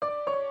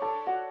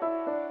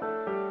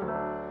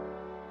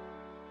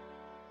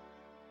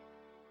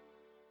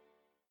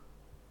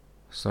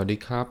สวัสดี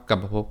ครับกลับ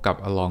มาพบกับ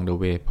Along the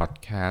Way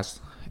Podcast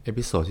เอ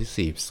พิโซด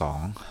ที่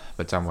42ป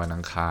ระจำวันอั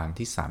งคาร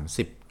ที่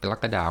30กร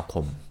กฎาค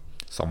ม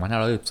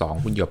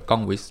2512คุณหยบก้อ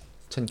งวิส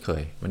เช่นเค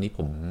ยวันนี้ผ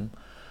ม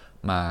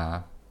มา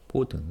พู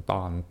ดถึงต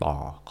อนต่อ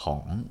ขอ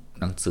ง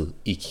หนังสือ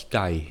อิคิไก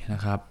น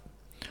ะครับ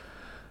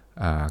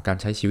การ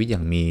ใช้ชีวิตอย่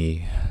างมี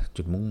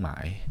จุดมุ่งหมา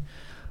ย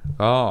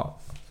ก็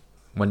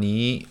วัน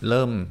นี้เ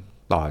ริ่ม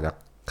ต่อจาก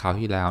คราว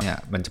ที่แล้วเนี่ย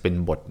มันจะเป็น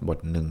บท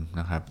หนึ่ง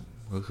นะครับ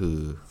ก็คือ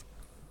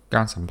ก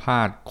ารสัมภ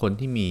าษณ์คน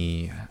ที่มี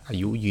อา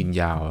ยุยืน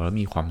ยาวและ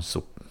มีความ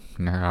สุข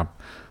นะครับ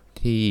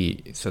ที่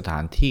สถา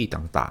นที่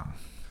ต่าง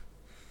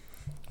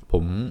ๆผ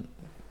ม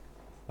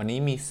วันนี้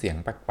มีเสียง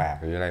แปลก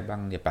ๆหรืออะไรบ้า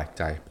งอย่าแปลกใ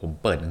จผม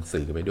เปิดหนัง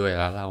สือไปด้วย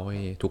แล้วเล่าใ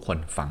ห้ทุกคน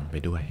ฟังไป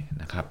ด้วย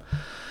นะครับ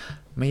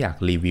ไม่อยาก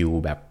รีวิว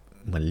แบบ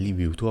เหมือนรี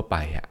วิวทั่วไป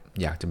อะ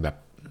อยากจะแบบ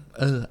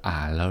อ่า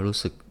นแล้วรู้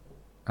สึก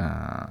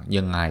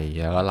ยังไง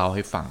แล้วก็เล่าใ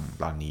ห้ฟัง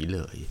ตอนนี้เ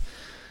ลย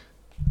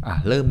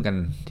เริ่มกัน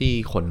ที่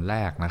คนแร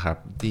กนะครับ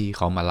ที่เ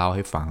ขามาเล่าใ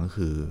ห้ฟังก็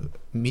คือ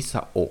มิซ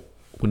าโอะ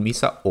คุณมิ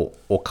ซาโอะ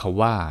โอคา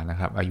วะนะ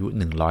ครับอายุ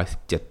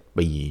117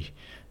ปี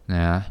น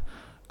ะ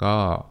ก็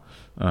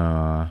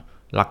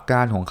หลักก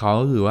ารของเขา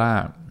ก็คือว่า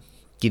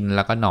กินแ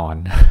ล้วก็นอน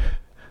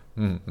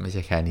ไม่ใ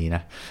ช่แค่นี้น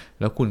ะ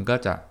แล้วคุณก็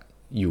จะ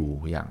อยู่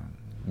อย่าง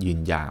ยืน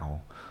ยาว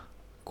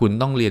คุณ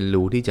ต้องเรียน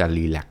รู้ที่จะ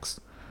รีแลกซ์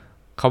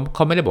เข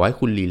าไม่ได้บอกให้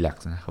คุณรีแลก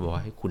ซ์นะเขาบอกว่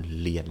าให้คุณ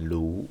เรียน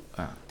รู้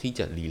ที่จ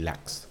ะรีแล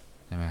กซ์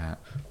ใช่ไหมฮะ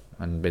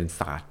มันเป็นศ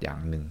าสตร์อย่า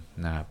งหนึ่ง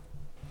นะครับ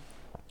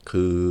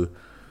คือ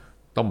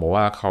ต้องบอก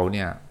ว่าเขาเ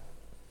นี่ย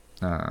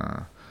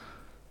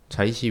ใ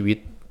ช้ชีวิต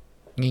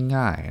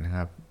ง่ายๆนะค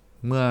รับ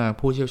เมื่อ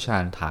ผู้เชี่ยวชา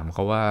ญถามเข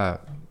าว่า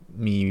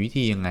มีวิ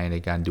ธียังไงใน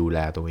การดูแล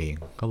ตัวเอง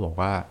เขาบอก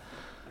ว่า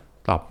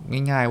ตอบ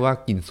ง่ายๆว่า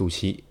กินซู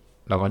ชิ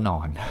แล้วก็นอ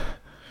น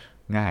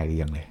ง่ายดี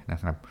อย่างเลยนะ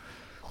ครับ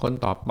คน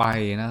ต่อไป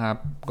นะครับ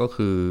ก็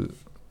คือ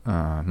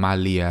มา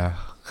เรีย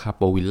คาโ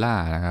ปวิลล่า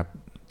นะครับ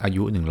อา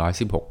ยุ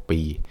116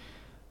ปี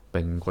เ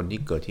ป็นคนที่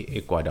เกิดที่เอ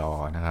กวาดอ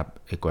ร์นะครับ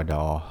เอกวาด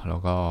อร์แล้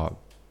วก็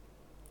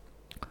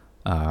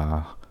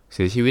เ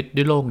สียชีวิต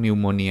ด้วยโรคนิว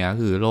โมเนีย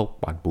คือโรค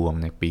ปอดบวม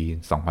ในปี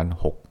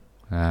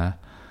2006นะ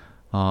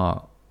ก็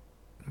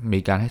มี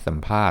การให้สัม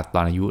ภาษณ์ต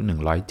อนอายุ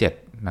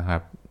107นะครั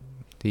บ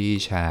ที่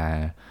แช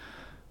ร์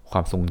คว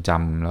ามทรงจ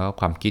ำแล้วก็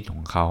ความคิดขอ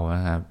งเขาน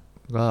ะครับ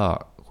ก็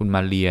คุณม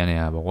าเรียเนี่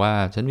ยบอกว่า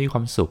ฉันมีคว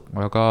ามสุข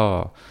แล้วก็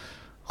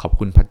ขอบ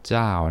คุณพระเ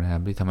จ้านะครั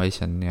บที่ทำให้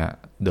ฉันเนี่ย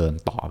เดิน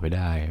ต่อไปไ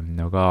ด้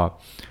แล้วก็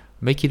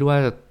ไม่คิดว่า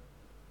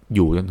อ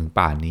ยู่จนถึง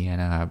ป่านนี้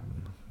นะครับ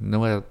นึก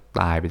ว่า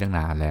ตายไปตั้งน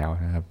านแล้ว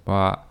นะครับเพราะ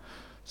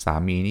สา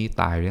มีนี่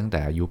ตายไปตั้งแ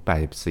ต่อายุ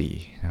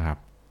84นะครับ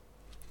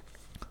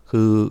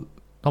คือ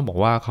ต้องบอก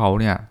ว่าเขา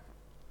เนี่ย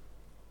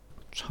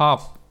ชอบ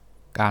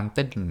การเ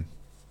ต้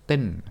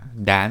น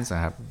แดนซ์น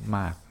ะครับม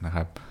ากนะค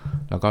รับ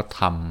แล้วก็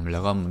ทำแล้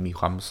วก็มี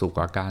ความสุข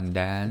กับการแด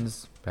น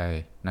ซ์ไป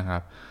นะครั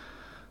บ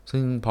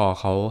ซึ่งพอ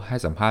เขาให้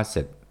สัมภาษณ์เส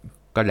ร็จ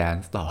ก็แดน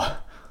ซ์ต่อ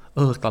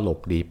ตลก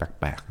ดีแ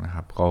ปลกๆนะค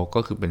รับเขา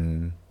ก็คือเป็น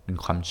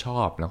ความชอ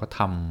บแล้วก็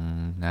ท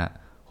ำนะ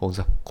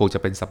คงจะ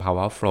เป็นสภาว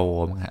ะโฟล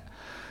ว์มั้งฮะ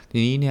ที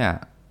นี้เนี่ย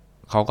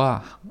เขาก็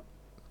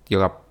เกี่ย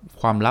วกับ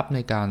ความลับใน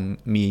การ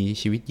มี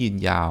ชีวิตยืน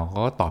ยาวเขา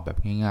ก็ตอบแบบ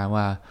ง่ายๆ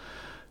ว่า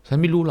ฉัน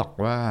ไม่รู้หรอก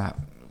ว่า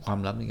ความ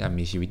ลับในการ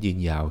มีชีวิตยืน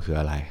ยาวคือ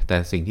อะไรแต่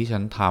สิ่งที่ฉั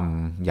นท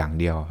ำอย่าง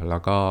เดียวแล้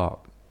ว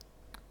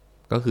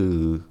ก็คือ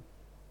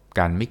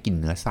การไม่กิน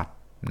เนื้อสัตว์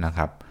นะค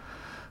รับ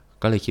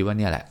ก็เลยคิดว่า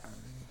เนี่ยแหละ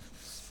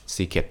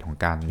ซีเคร็ตของ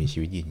การมีชี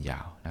วิตยืนยา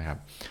วนะครับ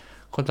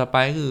คนต่อไป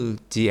คือ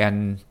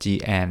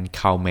GN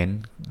Calment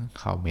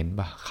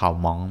ป่ะ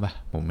Calmont ป่ะ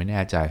ผมไม่แ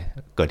น่ใจ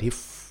เกิดที่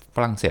ฝ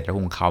รั่งเศสแล้วค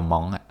ง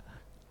Calmont อ่ะ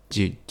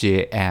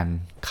JN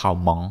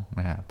Calmont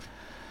นะครับ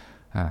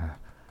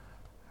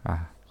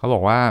เขาบ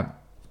อกว่า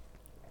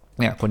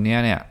เนี่ยคนนี้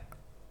เนี่ย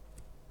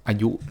อา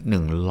ยุ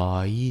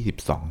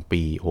122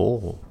ปีโอ้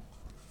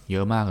เยอ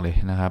ะมากเลย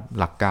นะครับ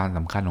หลักการส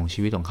ำคัญของ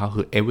ชีวิตของเขา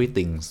คือ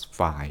everything's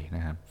fine น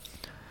ะครับ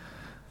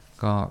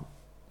ก็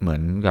เหมือ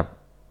นกับ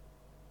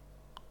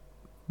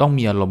ต้อง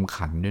มีอารมณ์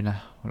ขันด้วยนะ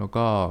แล้ว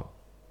ก็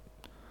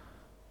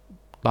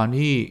ตอน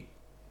ที่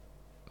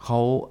เขา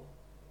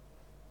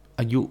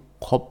อายุ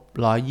ครบ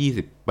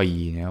120ปี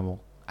เนี่ยบอก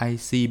I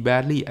see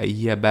badly I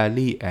hear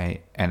badly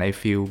and I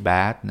feel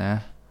bad นะ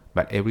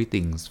but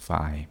everything's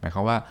fine หมายคว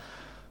ามว่า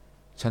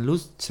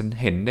ฉัน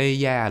เห็นได้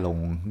แย่ลง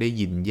ได้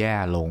ยินแย่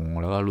ลง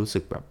แล้วก็รู้สึ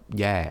กแบบ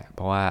แย่เพ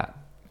ราะว่า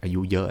อา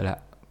ยุเยอะแล้ว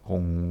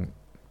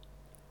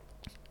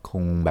ค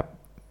งแบบ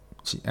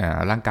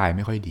ร่างกายไ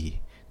ม่ค่อยดี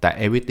แต่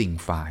everything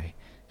fine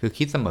คือ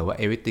คิดเสมอว่า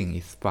everything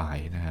is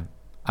fine นะครับ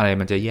อะไร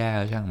มันจะแย่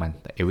ก็ช่างมัน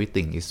แต่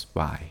everything is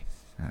fine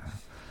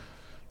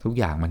ทุก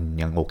อย่างมัน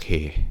ยังโอเค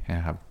น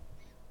ะครับ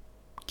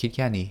คิดแ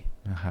ค่นี้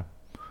นะครับ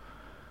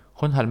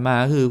คนถัดมา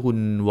คือคุณ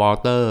วอล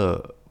เตอร์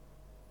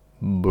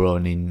บรอ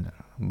นิ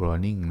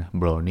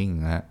น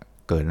นะฮะ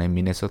เกิดใน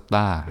มินนิโซต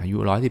าอายุ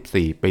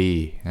114ปี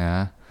น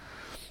ะ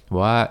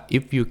ว่า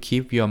if you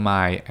keep your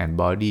mind and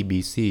body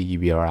busy you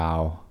will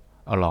around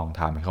เอาลอง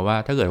ถามเขาว่า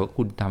ถ้าเกิดว่า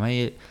คุณทำให้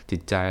จิ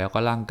ตใจแล้วก็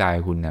ร่างกาย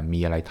คุณนะมี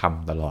อะไรท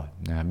ำตลอด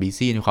นะ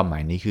busy ในความหมา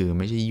ยนี้คือ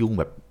ไม่ใช่ยุ่ง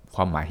แบบค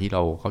วามหมายที่เร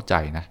าเข้าใจ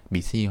นะ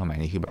busy ความหมาย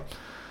นี้คือแบบ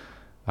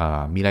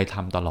มีอะไรท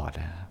ำตลอด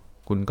นะ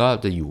คุ คุณก็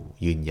จะอยู่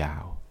ยืนยา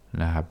ว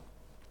นะครับ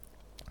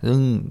ซึ่ง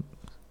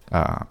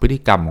พฤติ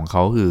กรรมของเข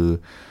าคือ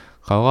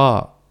เขาก็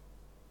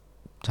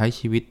ใช้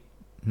ชีวิต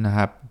นะค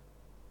รับ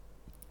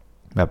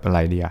แบบอะไร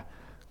ดีอะ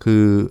คื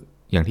อ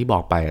อย่างที่บอ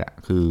กไปแหละ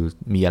คือ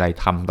มีอะไร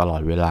ทำตลอ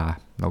ดเวลา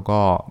แล้วก็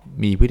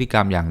มีพฤติกร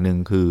รมอย่างหนึ่ง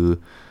คือ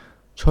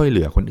ช่วยเห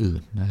ลือคนอื่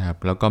นนะครับ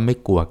แล้วก็ไม่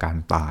กลัวการ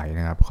ตาย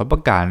นะครับเขาปร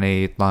ะกาศใน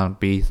ตอน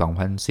ปี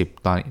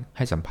 2010 ตอนใ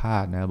ห้สัมภา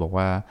ษณ์นะบอก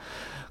ว่า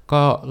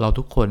ก็เรา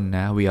ทุกคนน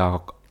ะ we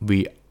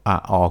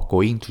are all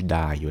going to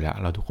die อยู่แล้ว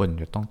เราทุกคน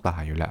จะต้องตา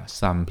ยอยู่แล้ว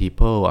some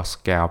people are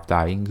scared of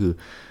dying คือ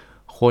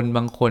คนบ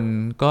างคน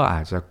ก็อ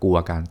าจจะกลัว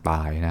การต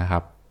ายนะครั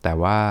บแต่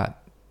ว่า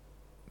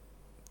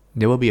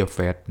never be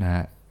afraid นะฮ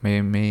ะไ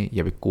ม่อ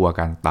ย่าไปกลัว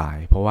การตาย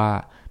เพราะว่า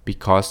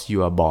because you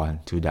are born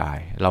to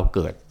die เราเ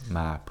กิดม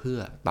าเพื่อ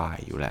ตาย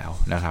อยู่แล้ว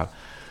นะครับ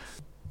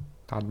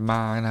ถัดม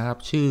านะครับ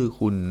ชื่อ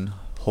คุณ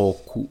โฮ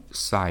คุ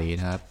ไซ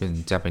นะครับเป็น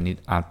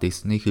Japanese artist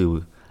นี่คือ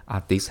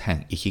artist แห่ง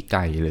อิคิไก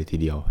เลยที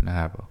เดียวนะ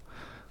ครับ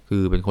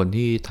คือเป็นคน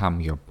ที่ท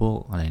ำเกี่ยวกับพวก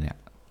อะไรเนี่ย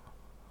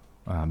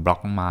บล็อ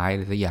กไม้อะ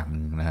ไรสักอย่าง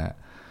นึงนะฮะ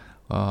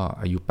ก็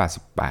อายุ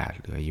88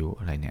หรืออายุ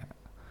อะไรเนี่ย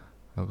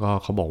แล้วก็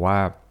เขาบอกว่า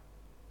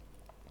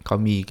เขา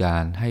มีกา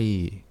รให้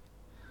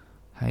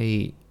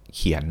เ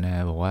ขียนน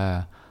ะบอกว่า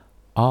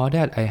all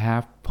that I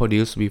have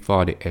produced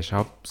before the age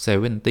of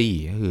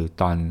 70 ก็คือ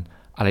ตอน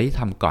อะไรที่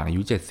ทำก่อนอา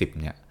ยุ70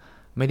เนี่ย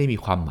ไม่ได้มี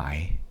ความหมาย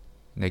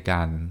ในก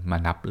ารมา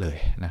นับเลย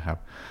นะครับ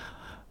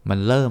มัน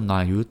เริ่มตอน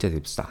อายุ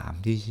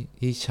73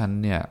ที่ฉัน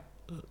เนี่ย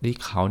ที่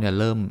เขาเนี่ย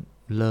เ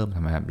ริ่มท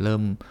ำไมครับเริ่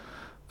ม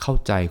เข้า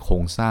ใจโคร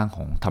งสร้างข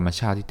องธรรม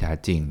ชาติที่แท้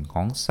จริงข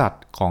องสัต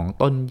ว์ของ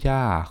ต้นหญ้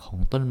าของ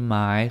ต้นไ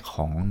ม้ข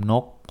องน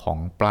กของ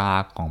ปลา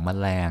ของแม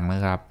ลงน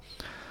ะครับ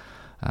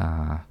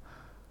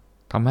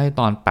ทำให้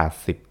ตอน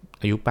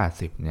อายุ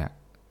80เนี่ย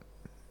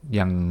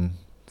ยัง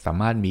สา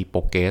มารถมีโป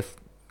รเกรส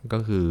ก็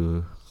คือ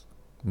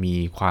มี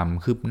ความ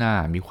คืบหน้า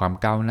มีความ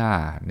ก้าวหน้า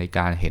ในก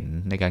ารเห็น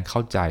ในการเข้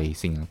าใจ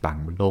สิ่งต่าง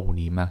ๆบนโลก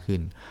นี้มากขึ้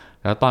น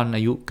แล้วตอนอ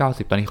ายุ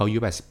90ตอนนี้เขาอายุ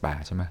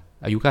88ใช่ไหม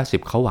อายุ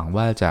90เขาหวัง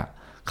ว่าจะ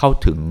เข้า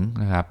ถึง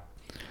นะครับ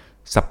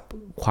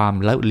ความ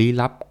ลี้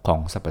ลับขอ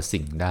งสรรพ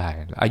สิ่งได้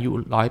อายุ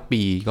100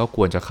 ปีก็ค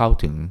วรจะเข้า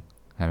ถึง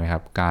ใช่ไหมครั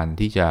บการ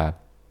ที่จะ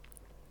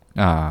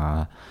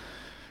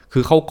คื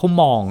อเขา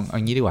มองอ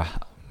ย่างนี้ดีกว่า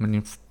มัน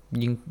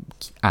ยิ่ง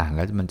อ่านแ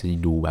ล้วมันจะ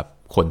ดูแบบ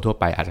คนทั่ว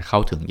ไปอาจจะเข้า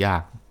ถึงยา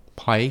ก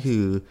พอยคื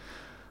อ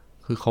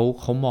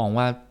เขามอง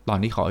ว่าตอน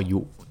ที่เขาอายุ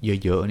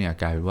เยอะๆเนี่ย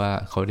กลายเป็นว่า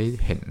เขาได้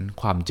เห็น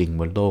ความจริง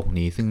บนโลก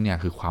นี้ซึ่งเนี่ย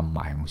คือความหม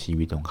ายของชี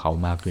วิตของเขา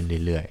มากขึ้น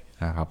เรื่อย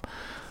ๆนะครับ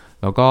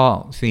แล้วก็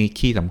สิ่ง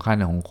คีย์สำคัญ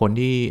ของคน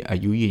ที่อา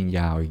ยุยืนย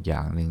าวอีกอย่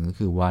างหนึ่งก็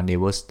คือว่า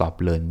never stop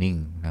learning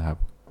นะครับ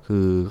คื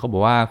อเขาบอ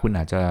กว่าคุณอ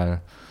าจจะ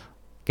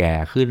แก่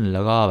ขึ้นแ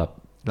ล้วก็แบบ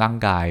ร่าง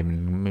กายมัน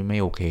ไม่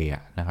โอเคอ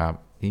ะนะครับ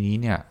ทีนี้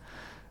เนี่ย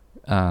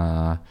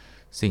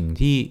สิ่ง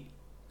ที่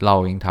เรา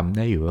ยังทำไ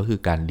ด้อยู่ก็คือ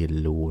การเรียน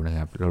รู้นะค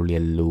รับเราเรี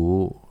ยนรู้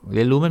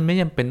มันไม่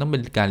จำเป็นต้องเป็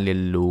นการเรีย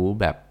นรู้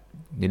แบบ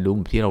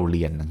ที่เราเ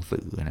รียนหนังสื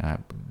อนะครั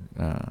บ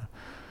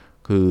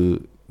คือ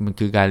มัน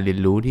คือการเรียน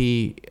รู้ที่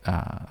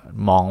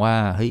มองว่า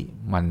เฮ้ย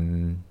มัน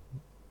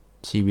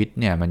ชีวิต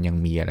เนี่ยมันยัง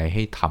มีอะไรใ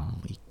ห้ท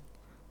ำอีก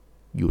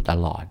อยู่ต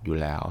ลอดอยู่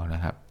แล้วน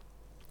ะครับ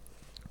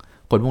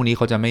คนพวกนี้เ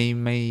ขาจะไ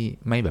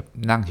ม่แบบ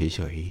นั่งเฉ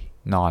ย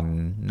ๆนอน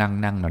นั่ง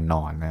น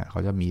อนนะเข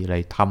าจะมีอะไร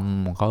ท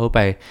ำของเขาไป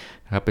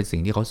นะครับเป็นสิ่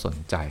งที่เขาสน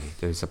ใจ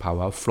โดยสภาว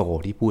ะโฟล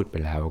ว์ที่พูดไป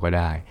แล้วก็ไ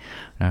ด้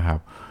นะครับ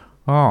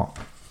ก็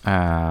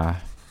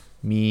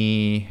มี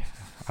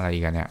อะไร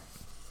กันเนี่ย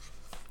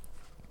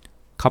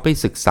เขาไป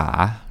ศึกษา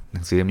ห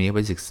นังสือเล่มนี้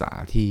ไปศึกษา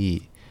ที่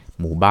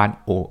หมู่บ้าน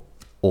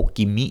โอ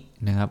กิมิ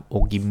นะครับโอ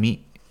กิมิ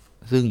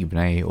ซึ่งอยู่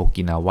ในโอ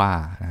กินาวา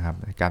นะครับ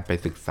ในการไป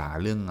ศึกษา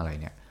เรื่องอะไร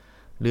เนี่ย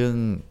เรื่อง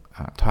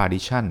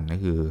tradition ก็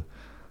คือ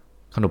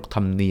ขนบธ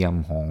รรมเนียม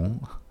ของ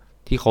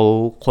ที่เขา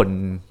คน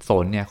โซ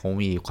นเนี่ยเขา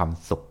มีความ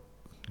สุข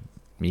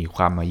มีค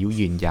วามอายุ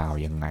ยืนยาว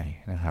ยังไง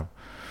นะครับ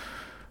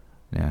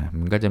นะ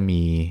มันก็จะ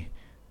มี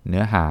เ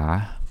นื้อหา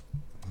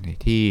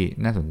ที่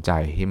น่าสนใจ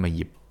ที่มาห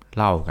ยิบ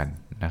เล่ากัน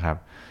นะครับ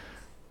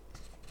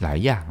หลาย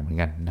อย่างเหมือน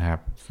กันนะครั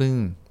บซึ่ง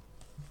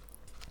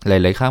หล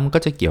ายๆครั้งมันก็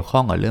จะเกี่ยวข้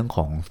องกับเรื่องข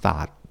องศา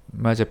สตร์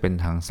ไม่ว่าจะเป็น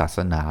ทางศาส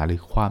นาหรื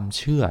อความเ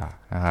ชื่อ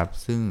นะครับ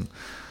ซึ่ง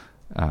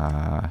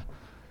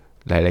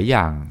หลายๆอ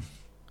ย่าง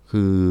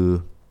คือ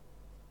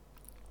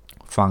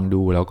ฟัง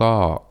ดูแล้วก็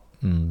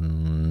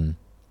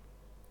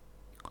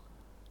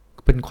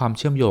เป็นความเ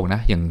ชื่อมโยงน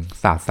ะอย่าง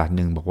ศาสตร์ห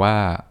นึ่งบอกว่า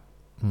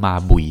มา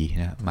บุย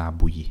นะมา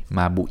บุ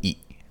อิ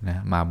นะ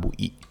มาบุ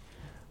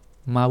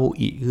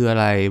อิคืออะ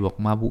ไรบอก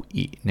มาบุ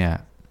อิเนี่ย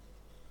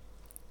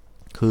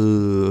คือ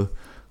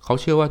เขา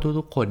เชื่อว่า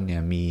ทุกๆคนเนี่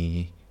ยมี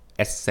เ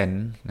อสเซน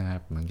ส์นะครั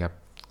บเหมือนกับ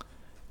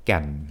แก่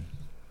น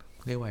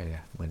เรียกว่าอะไร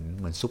เห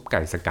มือนซุปไก่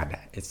สกัดอ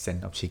ะ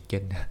essence of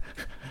chicken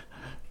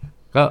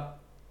ก็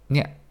เ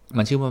นี่ย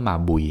มันชื่อว่ามา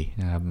บุย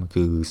นะครับมัน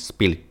คือส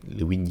ปิริตห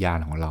รือวิญญาณ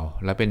ของเรา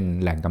และเป็น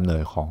แหล่งกำเนิ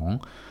ดของ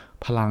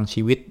พลัง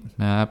ชีวิต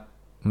นะครับ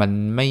มัน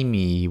ไม่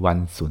มีวัน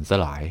สูญส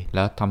ลายแ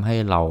ล้วทำให้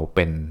เราเ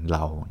ป็นเร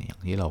าอย่า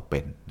งที่เราเป็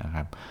นนะค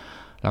รับ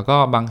แล้วก็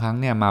บางครั้ง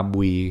เนี่ยมา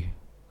บุย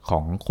ขอ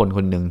งคนค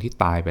นหนึ่งที่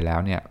ตายไปแล้ว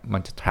เนี่ยมั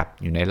นจะ trap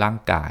อยู่ในร่าง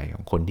กายข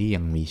องคนที่ยั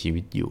งมีชี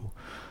วิตอยู่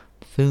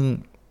ซึ่ง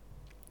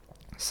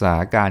สถา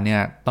นการณ์เนี่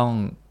ยต้อง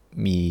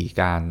มี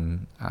การ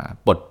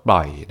ปลดปล่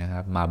อยนะค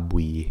รับมาบุ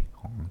ย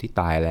ของที่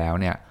ตายแล้ว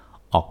เนี่ย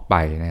ออกไป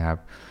นะครับ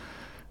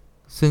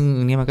ซึ่ง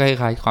นี่มันก็ค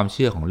ล้ายๆความเ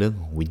ชื่อของเรื่อง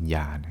ของวิญญ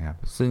าณนะครับ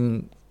ซึ่ง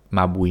ม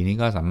าบุยนี่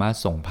ก็สามารถ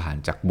ส่งผ่าน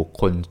จากบุค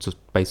คล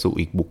ไปสู่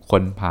อีกบุคค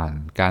ลผ่าน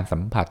การสั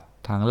มผัส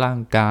ทางร่าง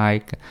กาย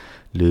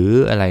หรือ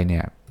อะไรเ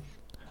นี่ย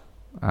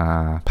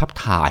ภาพ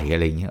ถ่ายอะ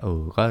ไรเงี้ย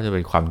ก็จะเ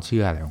ป็นความเ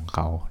ชื่ออะไรของเข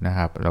านะค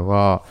รับแล้ว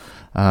ก็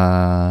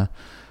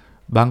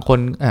บางคน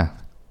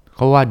เข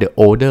าว่า the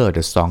older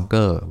the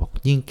stronger บอก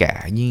ยิ่งแก่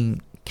ยิ่ง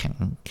แ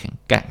ข็ง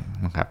แกร่ง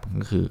นะครับ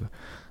ก็คือ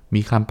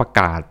มีคำประ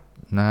กาศ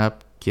นะครับ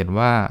เขียน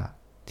ว่า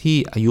ที่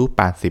อายุ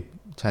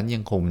80ฉันยั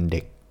งคงเ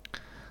ด็ก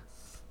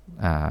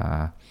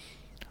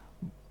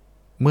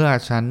เมื่อ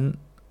ฉัน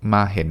ม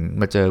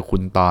าเจอคุ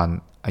ณตอน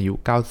อายุ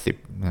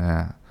90นะฮ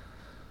ะ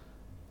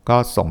ก็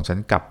ส่งฉัน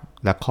กลับ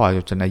และคอย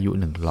จนอายุ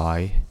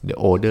100 the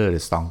older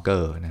the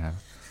stronger นะครับ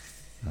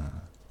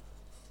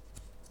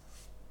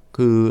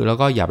คือแล้ว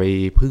ก็อย่าไป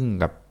พึ่ง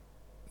กับ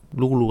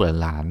ลูก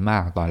หลานมา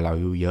กตอนเราอ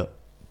ายุเยอะ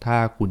ถ้า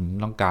คุณ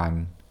ต้องการ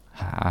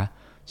หา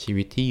ชี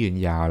วิตที่ยืน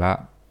ยาวและ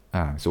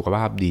สุขภ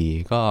าพดี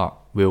ก็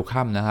เวล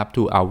คัมนะครับ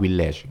to our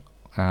village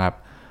นะครับ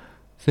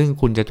ซึ่ง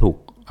คุณจะถูก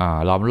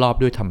ล้อมรอบ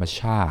ด้วยธรรม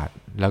ชาติ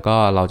แล้วก็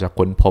เราจะ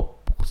ค้นพบ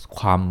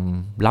ความ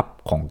ลับ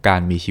ของกา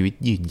รมีชีวิต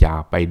ยืนยา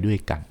วไปด้วย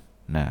กัน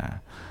นะ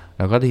แ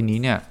ล้วก็ทีนี้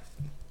เนี่ย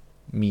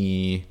มี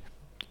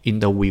อิน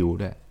เตอร์วิว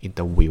ด้วยอินเต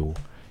อร์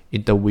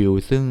วิว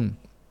ซึ่ง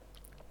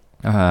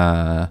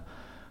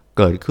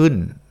เกิดขึ้น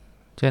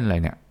เช่นอะไร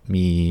เนี่ย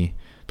มี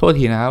โทษ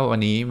ทีนะครับวัน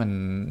นี้มัน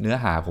เนื้อ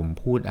หาผม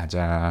พูดอาจจ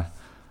ะ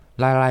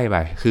ไล่ไป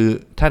คือ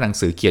ถ้าหนัง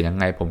สือเขียนยัง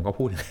ไงผมก็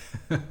พูด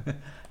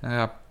นะค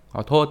รับข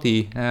อโทษที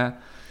นะฮะ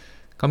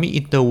เขามี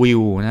อินเตอร์วิ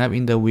วนะครับ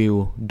อินเตอร์วิว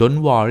don't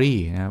worry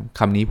นะครับ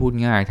คำนี้พูด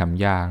ง่ายท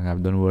ำยากนะครับ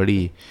don't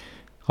worry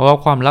เขาว่า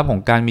ความลับขอ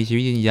งการมีชี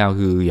วิตยืนยาว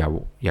คืออ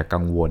ย่ากั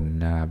งวล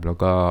นะครับแล้ว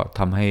ก็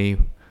ทำให้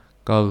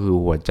ก็คือ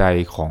หัวใจ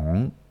ของ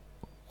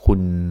คุ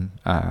ณ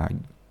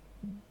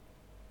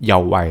เยา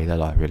ว์วัยต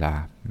ลอดเวลา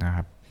นะค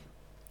รับ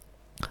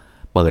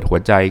เปิดหัว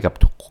ใจ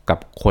กับ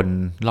คน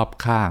รอบ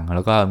ข้างแ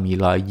ล้วก็มี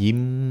รอยยิ้ม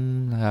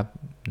นะครับ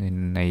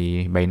ใน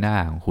ใบหน้า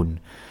ของคุณ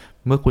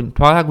เพ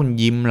ราะถ้าคุณ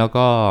ยิ้มแล้ว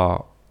ก็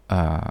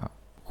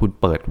คุณ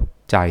เปิด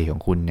ใจขอ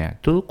งคุณเนี่ย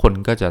ทุกคน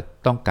ก็จะ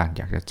ต้องการอ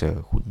ยากจะเจอ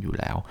คุณอยู่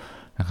แล้ว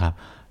นะครับ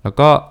แล้ว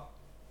ก็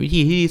วิ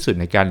ธีที่ดีสุด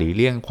ในการหลีกเ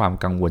ลี่ยงความ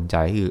กังวลใจ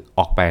คืออ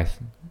อกไป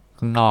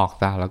ข้างนอก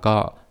ซะแล้วก็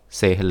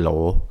say hello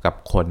กับ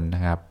คนน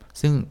ะครับ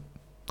ซึ่ง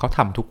เขาท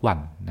ำทุกวัน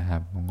นะครั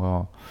บมันก็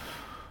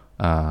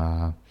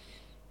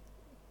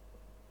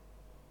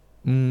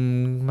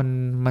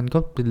มันก็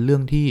เป็นเรื่อ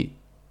งที่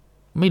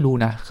ไม่รู้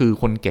นะคือ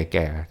คนแ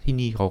ก่ๆที่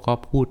นี่เขาก็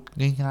พูด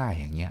ง่ายๆ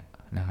อย่างเงี้ย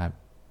นะครับ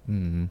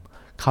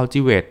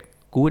cultivate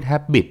good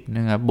habit น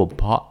ะครับบ่ม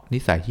เพาะนิ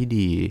สัยที่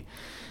ดี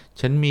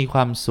ฉันมีคว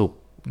ามสุข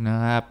นะ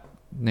ครับ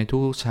ในทุ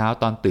กเช้า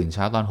ตอนตื่นเ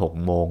ช้าตอน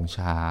6 โมงเ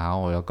ช้า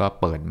แล้วก็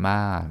เปิดม่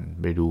าน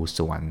ไปดูส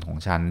วนของ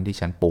ฉันที่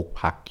ฉันปลูก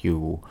ผักอ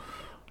ยู่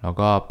แล้ว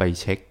ก็ไป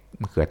เช็ค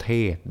มะเขือเท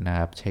ศนะค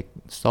รับเช็ค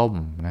ส้ม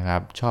นะครั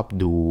บชอบ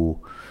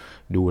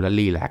ดูแล้ว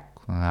รีแลกซ์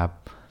นะครับ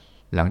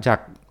หลังจาก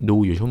ดู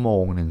อยู่ชั่วโม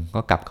งหนึ่งก็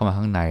กลับเข้ามา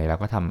ข้างในแล้ว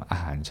ก็ทำอา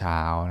หารเช้า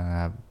นะค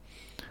รับ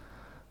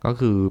ก็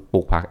คือปลู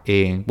กผักเอ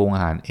งปรุงอ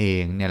าหารเอ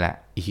งเนี่ยแหละ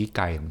อิคิไ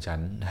กของฉัน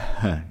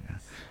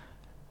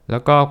แล้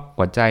วก็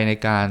หัวใจใน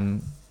การ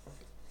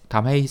ท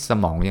ำให้ส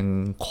มองยัง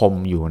คม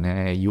อยู่ใน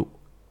อายุ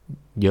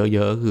เย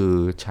อะๆคือ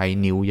ใช้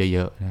นิ้วเย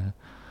อะๆนะ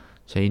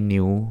ใช้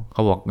นิ้วเข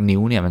าบอกนิ้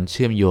วเนี่ยมันเ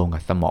ชื่อมโยงกั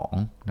บสมอง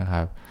นะค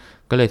รับ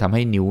ก็เลยทำใ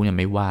ห้นิ้วเนี่ย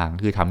ไม่ว่าง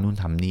คือทำนู่น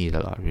ทำนี่ต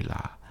ลอดเวล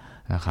า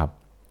นะครับ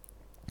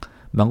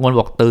บางคน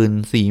บอกตื่น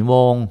4 โม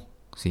ง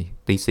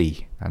ตี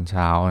 4ตอนเ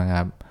ช้านะค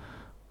รับ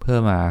เพื่อ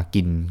มา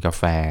กินกา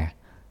แฟ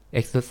เ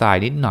อ็กซ์ไซ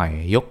ส์นิดหน่อย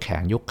ยกแข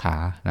นยกขา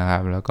นะครั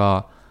บแล้วก็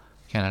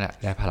แค่นั้นแหละ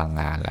ได้พลัง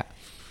งานแล้ว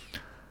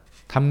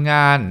ทำง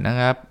านนะ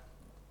ครับ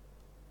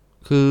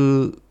คือ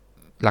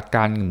หลักก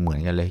ารเหมือ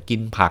นกันเลยกิ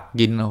นผัก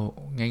กิน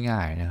ง่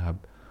ายๆนะครับ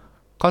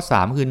ข้อ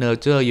3คือ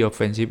nurture your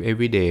friendship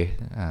every day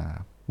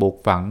ปลูก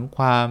ฝังค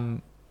วาม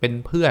เป็น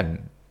เพื่อน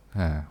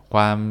คว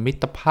ามมิ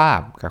ตรภา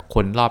พกับค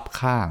นรอบ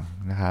ข้าง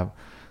นะครับ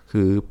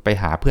คือไป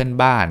หาเพื่อน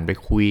บ้านไป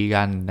คุย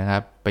กันนะครั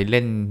บไปเ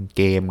ล่นเ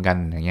กมกัน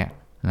อย่างเงี้ย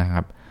นะค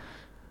รับ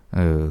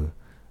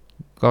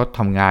ก็ท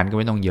ำงานก็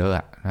ไม่ต้องเยอะ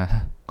นะ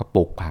ก็ป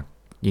ลูกผัก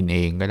กินเอ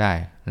งก็ได้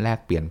แลก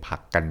เปลี่ยนผัก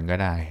กันก็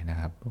ได้นะ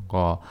ครับ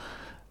ก็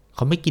เข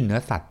าไม่กินเนื้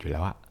อสัตว์อยู่แล้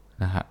ว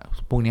นะฮะ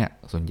พวกเนี้ย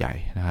ส่วนใหญ่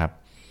นะครับ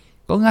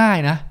ก็ง่าย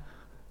นะ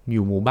อ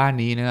ยู่หมู่บ้าน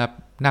นี้นะครับ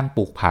นั่งป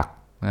ลูกผัก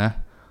นะ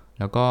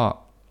แล้วก็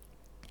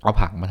เอา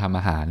ผักมาทำ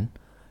อาหาร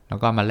แล้ว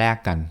ก็มาแลก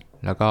กัน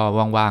แล้วก็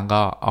ว่างๆ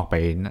ก็ออกไป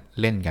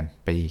เล่นกัน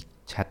ไป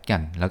แชทกั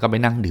นแล้วก็ไป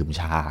นั่งดื่ม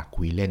ชา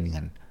คุยเล่นกั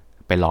น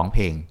ไปร้องเพ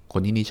ลงค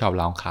นที่นี่ชอบ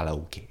ร้องคาราโอ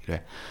เกะด้ว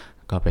ย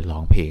ก็ไปร้อ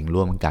งเพลง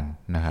ร่วมกัน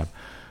นะครับ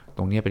ต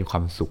รงนี้เป็นควา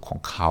มสุขของ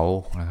เขา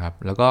นะครับ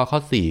แล้วก็ข้อ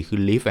4คือ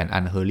live an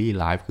unhurry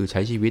life คือใ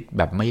ช้ชีวิตแ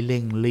บบไม่เ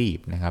ร่งรีบ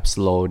นะครับ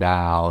slow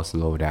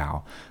down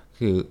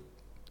คือ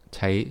ใ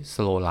ช้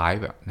slow life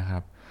แบบนะครั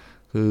บ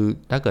คือ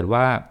ถ้าเกิด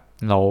ว่า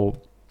เรา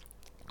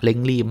เร่ง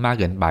รีบมาก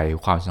เกินไป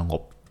ความสง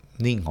บ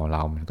นิ่งของเร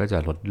ามันก็จะ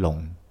ลดลง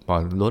พอ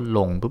ลดล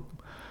งปุ๊บ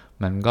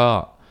มันก็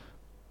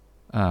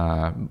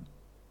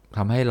ท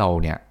ำให้เรา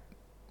เนี่ย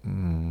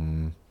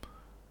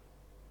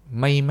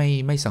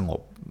ไม่ส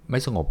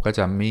งบก็จ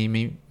ะ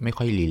ไม่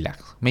ค่อยรีแลก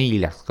ซ์ไม่รี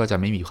แลกซ์ก็จะ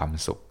ไม่มีความ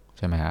สุขใ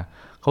ช่ไหมฮะ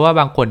เพราะว่า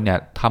บางคนเนี่ย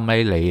ทำอะไร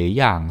หลาย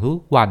อย่างทุก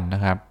วันน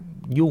ะครับ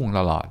ยุ่งต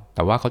ลอดแ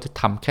ต่ว่าเขาจะ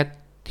ทำแค่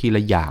ทีล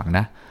ะอย่างน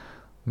ะ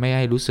ไม่ใ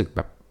ห้รู้สึกแ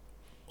บบ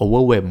โอเวอ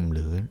ร์เวมห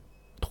รือ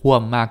ท่ว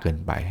มมากเกิน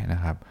ไปน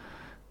ะครับ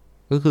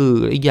ก็คือ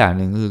อีกอย่างห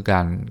นึ่งคือก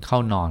ารเข้า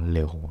นอนเ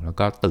ร็วแล้ว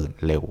ก็ตื่น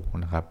เร็ว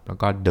นะครับแล้ว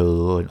ก็เดิ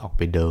นออกไ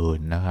ปเดิน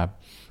นะครับ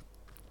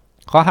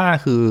ข้อ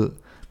5คือ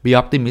be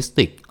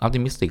optimistic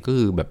ก็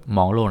คือแบบม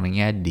องโลกในแ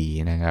ง่ดี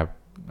นะครับ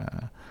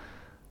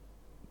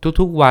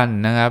ทุกๆวัน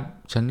นะครับ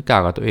ฉันกล่า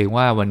วกับตัวเอง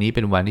ว่าวันนี้เ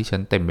ป็นวันที่ฉั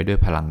นเต็มไปด้วย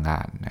พลังงา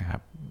นนะครั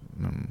บ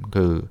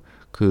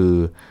คือ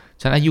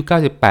ฉันอายุ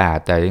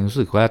98แต่ยังรู้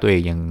สึกว่าตัวเอ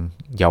งยัง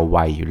เยาว์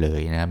วัยอยู่เลย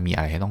นะมีอ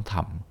ะไรให้ต้องท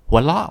ำหั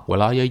วเร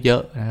าะเยอ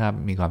ะๆนะครับ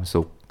มีความ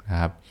สุขนะ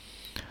ครับ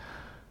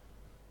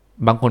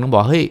บางคนก็บอ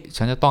กเฮ้ย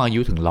ฉันจะต้องอายุ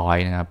ถึง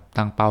100นะครับ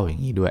ตั้งเป้าอย่า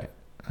งนี้ด้วย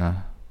นะ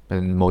เป็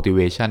น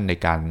motivation ใน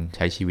การใ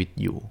ช้ชีวิต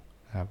อยู่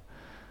นะครับ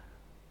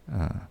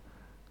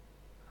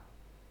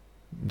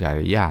หลา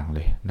ยอย่างเล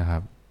ยนะครั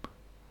บ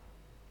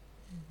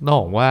ต้อง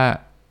บอกว่า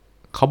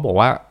เขาบอก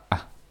ว่า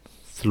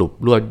สรุป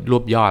รว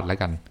บยอดแล้ว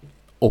กัน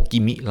โอกิ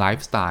มิไล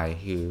ฟ์สไตล์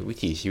คือวิ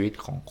ถีชีวิต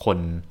ของคน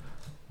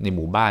ในห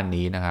มู่บ้าน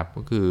นี้นะครับ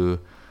ก็คือ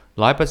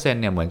 100% เ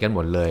นี่ยเหมือนกันหม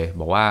ดเลย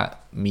บอกว่า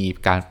มี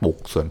การปลูก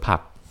สวนผั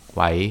กไ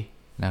ว้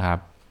นะครับ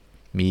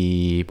มี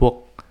พวก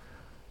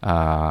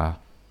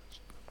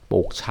ป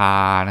ลูกชา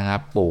นะครั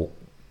บปลูก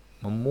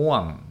มะม่ว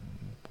ง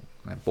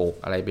ปลูก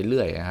อะไรไปเ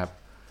รื่อยนะครับ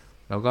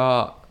แล้วก็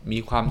มี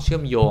ความเชื่อ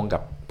มโยงกั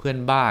บเพื่อน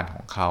บ้านข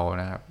องเขา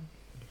นะครับ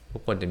ทุ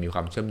กคนจะมีคว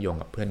ามเชื่อมโยง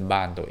กับเพื่อนบ้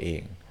านตัวเอ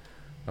ง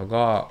แล้ว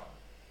ก็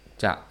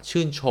จะ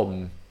ชื่นชม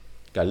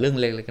กับเรื่อง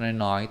เล็ก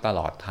ๆน้อยๆตล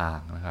อดทาง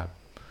นะครับ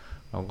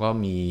แล้วก็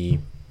มี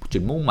จุ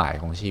ดมุ่งหมาย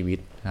ของชีวิต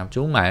นะครับจุด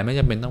มุ่งหมายไม่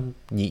จำเป็นต้อง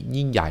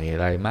ยิ่งใหญ่อ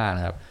ะไรมากน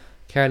ะครับ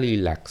แค่รี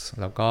แลกซ์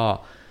แล้วก็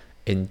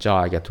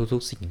enjoy กับทุ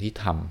กๆสิ่งที่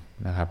ท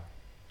ำนะครับ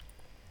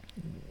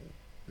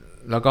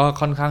แล้วก็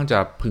ค่อนข้างจะ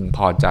พึงพ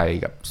อใจ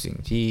กับสิ่ง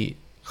ที่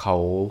เขา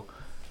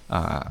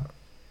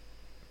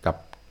กับ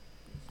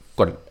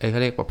กฎเข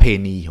าเรียกประเพ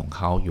ณีของเ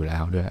ขาอยู่แล้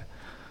วด้วย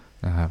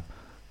นะครับ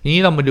ที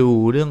นี้เรามาดู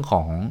เรื่องข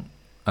อง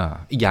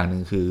อีกอย่างหนึ่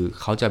งคือ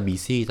เขาจะบี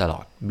ซี่ตลอ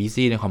ดบี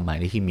ซี่ในความหมาย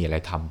นี่คือมีอะไร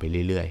ทำไป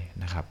เรื่อย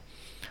ๆนะครับ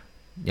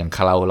อย่าง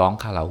ร้อง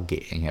คาราโอเก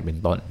ะอย่างเงี้ยเป็น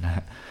ต้นนะฮ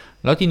ะ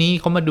แล้วทีนี้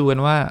เขามาดูกัน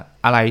ว่า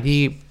อะไรที่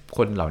ค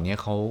นเหล่านี้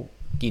เขา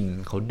กิน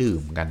เขาดื่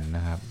มกันน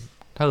ะครับ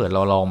ถ้าเกิดเร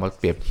าลองมา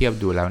เปรียบเทียบ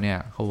ดูแล้วเนี่ย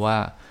เขาว่า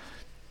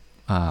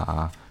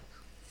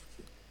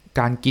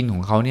การกินขอ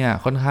งเขาเนี่ย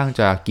ค่อนข้าง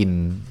จะกิน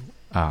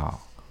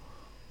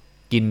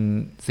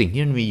สิ่ง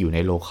ที่มันมีอยู่ใน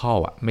โลคอล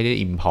อ่ะไม่ได้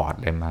อิมพอร์ต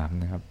อะไรมา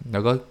นะครับแล้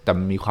วก็แต่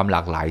มีความหล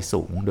ากหลาย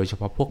สูงโดยเฉ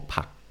พาะพวก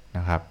ผักน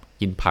ะครับ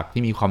กินผัก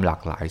ที่มีความหลา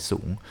กหลายสู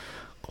ง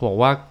เขาบอก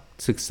ว่า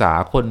ศึกษา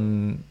คน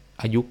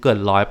อายุเกิน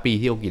100 ปี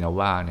ที่โอกินา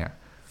วาเนี่ย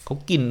เขา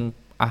กิน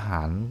อาห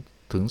าร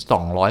ถึง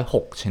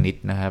206ชนิด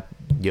นะครับ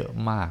เยอะ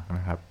มากน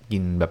ะครับกิ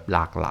นแบบหล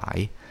ากหลาย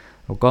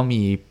แล้วก็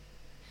มี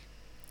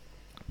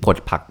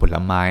ผักผล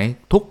ไม้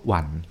ทุกวั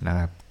นนะ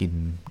ครับกิน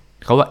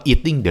เขาว่า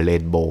eating the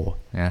rainbow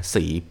นะ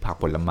สีผัก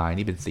ผลไม้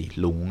นี่เป็นสี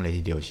ลุ้งเลย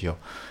ทีเดียวเชียว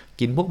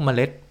กินพวกเม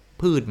ล็ด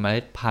พืชเมล็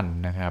ดพันธุ์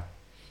นะครับ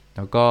แ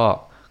ล้วก็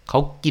เขา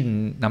กิน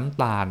น้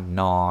ำตาล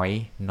น้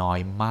อย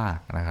มาก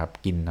นะครับ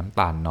กินน้ำ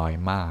ตาลน้อย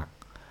มาก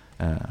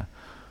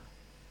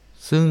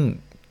ซึ่ง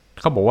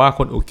เขาบอกว่าค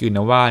นโอกิน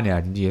าวาเนี่ย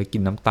จริงๆกิ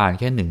นน้ำตาล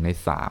แค่1 ใน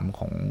 3ข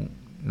อง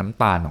น้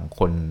ำตาลของ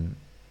คน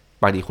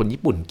ปกติคน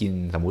ญี่ปุ่นกิน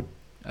สมมติ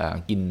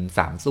กิน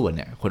3 ส่วนเ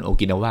นี่ยคนโอ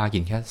กินาวากิ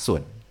นแค่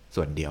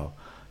ส่วนเดียว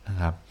นะ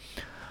ครับ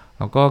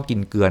แล้วก็กิน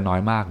เกลือน้อ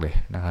ยมากเลย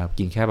นะครับ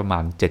กินแค่ประมา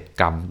ณ7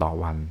 กรัมต่อ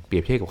วันเปรี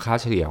ยบเทียบกับค่า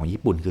เฉลี่ยของ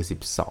ญี่ปุ่นคือ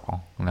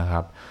12นะค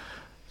รับ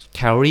แค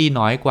ลอรี่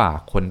น้อยกว่า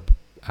คน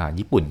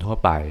ญี่ปุ่นทั่ว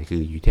ไปคื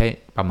ออยู่ที่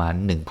ประมาณ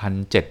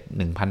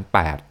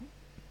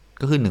 1,800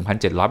 ก็คือ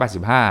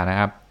 1,785 นะ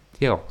ครับเ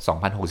ทียบกับ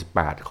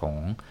2,068 ของ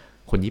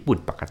คนญี่ปุ่น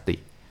ปกติ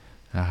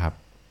นะครับ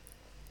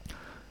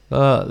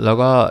แล้ว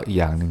ก็อีก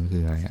อย่างหนึ่งคื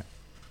ออะไร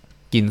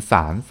กินส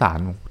าร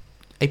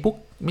ไอ้พวก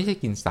ไม่ใช่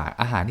กินสาร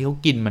อาหารที่เขา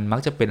กินมันมัก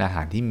จะเป็นอาห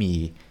ารที่มี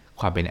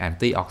ความเป็นแอน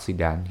ตี้ออกซิแ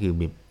ดนต์คือ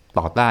มี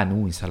ต่อต้านอนุ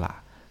มูลอิสระ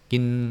กิ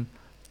น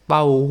เ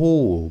ต้าหู้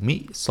มิ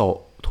โซะ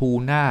ทู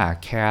น่า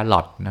แคร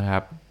อทนะครั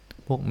บ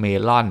พวกเม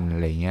ลอนอะ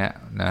ไรเงี้ย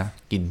นะ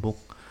กินพวก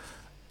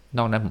น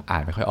อกนั้นผมอ่า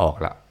นไม่ค่อยออก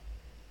ละ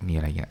มีอ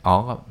ะไรเงี้ย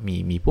ก็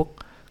มีพวก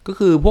ก็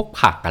คือพวก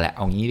ผักกันแหละเ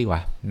อางี้ดีกว่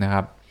านะค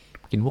รับ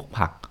กินพวก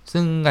ผัก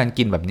ซึ่งการ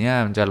กินแบบนี้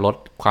มันจะลด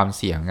ความ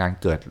เสี่ยงการ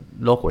เกิด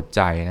โรคหัวใ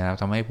จนะครับ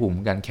ทำให้ภูมิ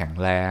คุ้มกันแข็ง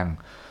แรง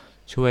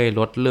ช่วย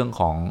ลดเรื่อง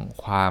ของ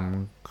ความ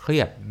เครี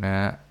ยดน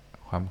ะ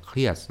ความเค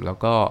รียดแล้ว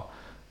ก็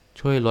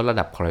ช่วยลดระ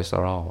ดับคอเลสเตอ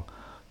รอล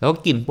แล้วก็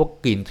กินพวก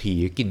กรีนที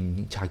กิน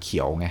ชาเขี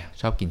ยวไง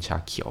ชอบกินชา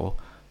เขีย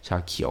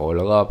วแ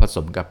ล้วก็ผส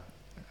มกับ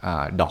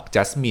ดอก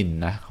จัสมิน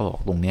นะเขาบอ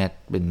กตรงนี้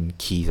เป็น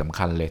คีย์สำ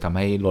คัญเลยทำใ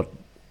ห้ลด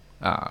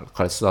ค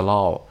อเลสเตอรอ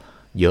ล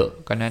เยอะ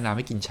ก็แนะนำใ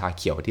ห้กินชา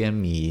เขียวที่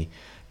มี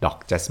ดอก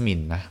จัสมิน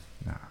นะ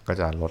ก็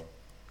จะลด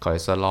คอเล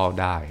สเตอรอล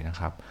ได้นะ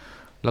ครับ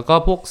แล้วก็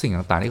พวกสิ่ง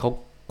ต่างๆที่เขา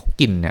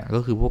กินเนี่ยก็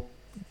คือพวก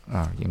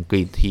อย่างก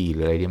รีนทีห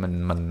รืออะไรเนี่ย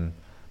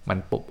มัน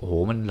โอ้โห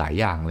มันหลาย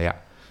อย่างเลยอะ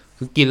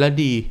คือกินแล้ว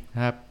ดีน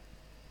ะครับ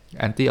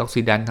แอนตี้ออก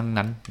ซิแดนต์ทั้ง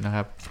นั้นนะค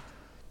รับ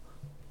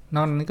น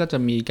อกนั้นก็จะ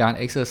มีการ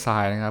เอ็กซ์ไซ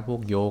ส์นะครับพว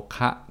กโยค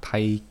ะไท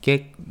เก๊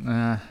ก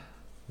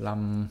ล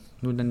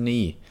ำนู่นนั่น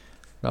นี่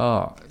ก็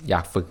อย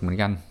ากฝึกเหมือน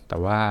กันแต่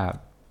ว่า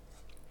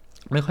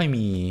ไม่ค่อย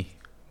มี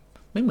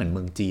ไม่เหมือนเ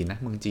มืองจีนนะ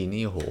เมืองจีน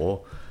นี่โห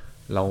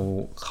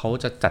เขา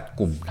จะจัด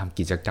กลุ่มทำ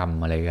กิจกรรม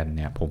อะไรกันเ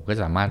นี่ยผมก็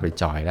สามารถไป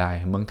จอยได้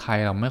เมืองไทย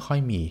เราไม่ค่อย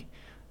มี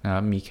นะ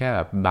มีแค่แบ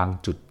บบาง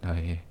จุดอะไร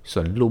ส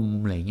วนลุม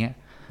อะไรเงี้ย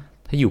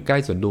ถ้าอยู่ใกล้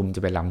สวนลุมจ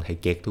ะไปรำไท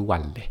เก๊กทุกวั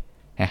นเลย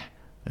ฮะ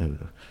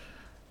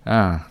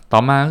ต่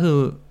อมาคือ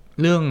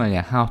เรื่องอะไรเ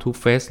นี่ย how to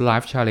face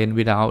life challenge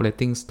without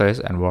letting stress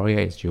and worry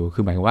at you คื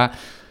อหมายถึงว่า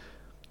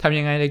ทำ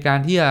ยังไงในการ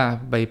ที่จะ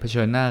ไปเผ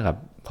ชิญหน้ากับ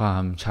ควา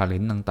ม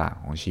challenge ต่าง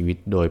ๆของชีวิต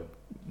โดย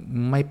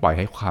ไม่ปล่อยใ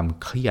ห้ความ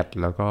เครียด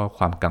แล้วก็ค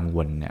วามกังว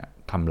ลเนี่ย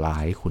ทำร้า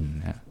ยคุณ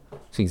นะ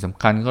สิ่งส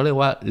ำคัญเขาเรียก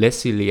ว่า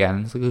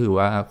resilience ก็คือ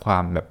ว่าควา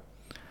มแบบ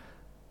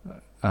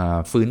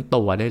ฟื้น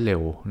ตัวได้เร็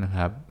วนะค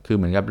รับคือเ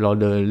หมือนกับเรา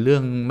เดินเรื่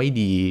องไม่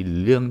ดีหรือ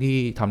เรื่องที่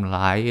ทำ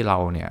ร้ายเรา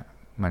เนี่ย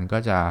มันก็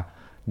จะ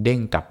เด้ง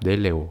กลับได้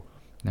เร็ว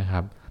นะค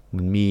รับเห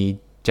มือนมี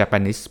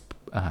Japanese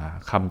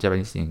คำ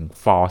Japanese อย่าง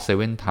fall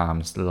 7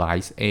 times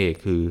rise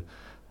 8คือ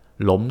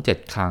ล้ม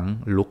7ครั้ง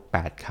ลุก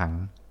8ครั้ง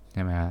ใ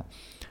ช่ไหมครับ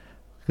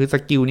คือส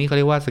กิลนี้เขาเ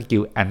รียกว่าสกิ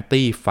ล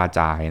anti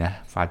fragile นะ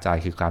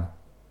fragile คือการ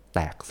แต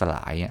กสล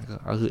าย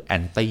ก็คือ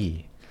anti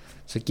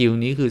สกิล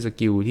นี้คือส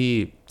กิลที่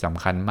ส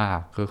ำคัญมาก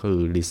ก็คือ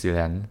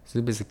resilience ซึ่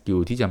งเป็นสกิล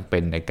ที่จำเป็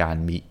นในการ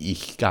มีอิ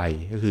คิไก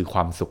ก็คือคว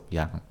ามสุขอ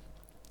ย่าง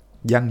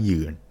ยั่ง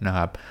ยืนนะค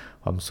รับ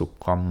ความสุข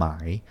ความหมา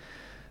ย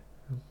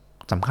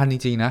สำคัญจ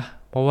ริงๆนะ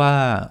เพราะว่า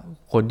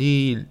คนที่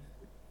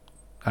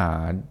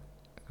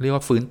เรียก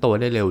ว่าฟื้นตัว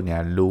ได้เร็วเนี่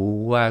ยรู้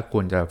ว่าค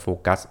วรจะโฟ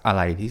กัสอะไ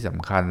รที่ส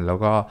ำคัญแล้ว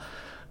ก็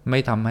ไม่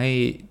ทำให้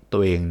ตั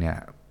วเองเนี่ย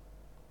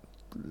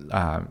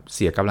เ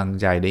สียกำลัง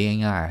ใจได้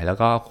ง่ายๆแล้ว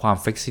ก็ความ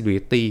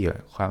flexibility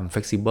ความ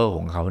flexible ข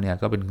องเขาเนี่ย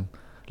ก็เป็น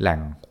แหล่ง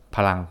พ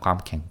ลังความ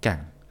แข็งแกร่ง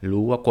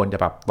รู้ว่าควรจะ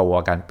ปรับตัว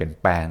การเปลี่ยน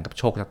แปลงกับ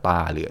โชคชะตา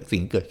หรือสิ่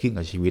งเกิดขึ้น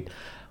กับชีวิต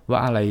ว่า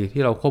อะไร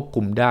ที่เราควบ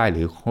คุมได้ห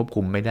รือควบ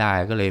คุมไม่ได้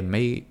ก็เลยไ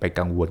ม่ไป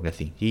กังวลกับ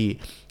สิ่งที่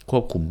คว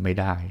บคุมไม่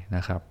ได้น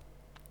ะครับ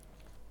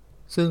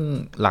ซึ่ง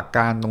หลักก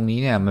ารตรงนี้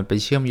เนี่ยมันไป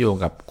เชื่อมโยง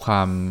กับคว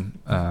าม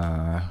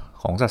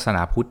ของศาสน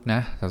าพุทธน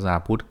ะศาสนา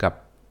พุทธกับ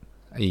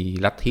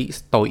ลัทธิส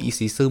โตอิ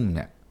ซิซึมเ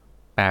นี่ย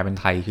แปลเป็น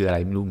ไทยคืออะไร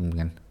ไม่รู้เหมือน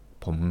กัน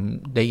ผม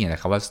ได้ยินแต่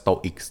คำว่าสโต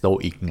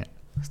อิกเนี่ย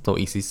สโต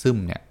อิซิซึม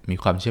เนี่ยมี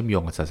ความเชื่อมโย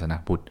งกับศาสนา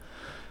พุทธ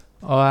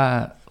เพราะว่า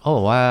เขาบ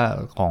อกว่า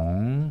ของ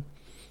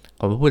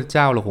พระพุทธเ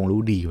จ้าเราคง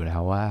รู้ดีอยู่แล้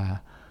วว่า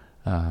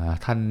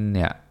ท่านเ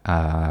นี่ย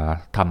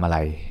ทำอะไร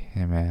ใ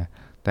ช่ไหม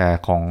แต่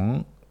ของ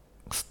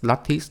ลั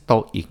ทธิสโต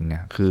อิกเนี่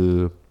ยคือ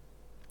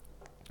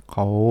เข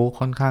า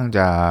ค่อนข้างจ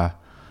ะ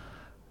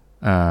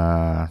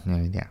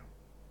เนี่ย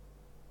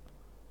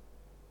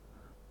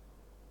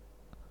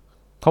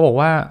เขาบอก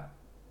ว่า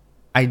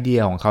ไอเดีย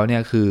ของเขาเนี่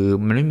ยคือ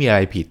มันไม่มีอะไร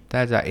ผิดถ้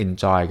าจะ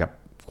enjoy กับ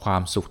ควา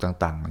มสุข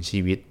ต่างๆของชี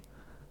วิต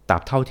ตรา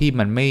บเท่าที่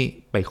มันไม่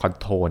ไปคอน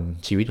โทรล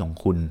ชีวิตของ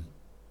คุณ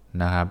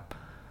นะครับ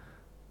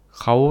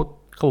เขา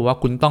บอกว่า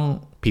คุณต้อง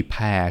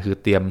prepare คือ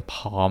เตรียมพ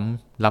ร้อม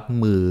รับ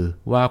มือ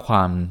ว่าคว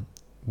าม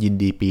ยิน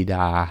ดีปีด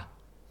า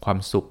ความ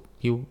สุข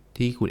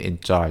ที่คุณ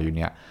enjoy อยู่เ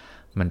นี่ย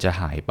มันจะ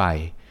หายไป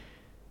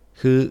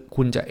คือ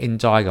คุณจะ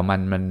enjoy กับมัน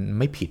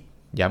ไม่ผิด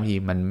ย้ำที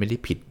มันไม่ได้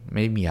ผิดไ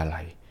ม่มีอะไร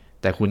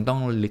แต่คุณต้อง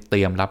เต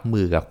รียมรับ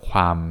มือกับคว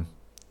าม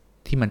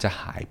ที่มันจะ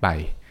หายไป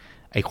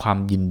ไอความ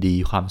ยินดี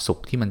ความสุข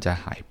ที่มันจะ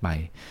หายไป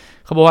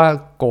เขาบอกว่า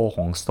โกข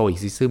อง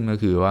Stoicism ก็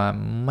คือว่า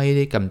ไม่ไ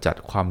ด้กำจัด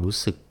ความรู้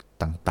สึก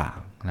ต่าง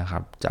ๆนะครั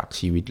บจาก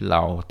ชีวิตเร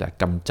าแต่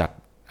กำจัด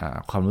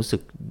ความรู้สึ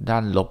กด้า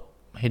นลบ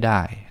ให้ไ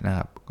ด้นะค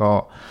รับก็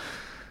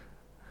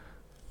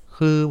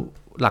คือ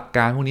หลักก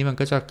ารพวกนี้มัน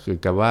ก็จะเกิด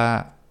กับว่า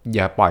อ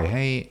ย่าปล่อยใ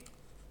ห้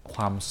ค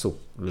วามสุข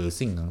หรือ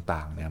สิ่งต่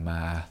างๆเนี่ยม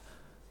า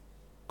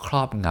คร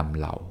อบง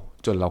ำเรา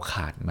จนเราข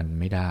าดมัน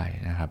ไม่ได้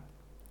นะครับ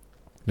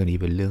เรื่องนี้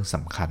เป็นเรื่องส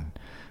ำคัญ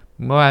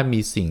เมื่อมี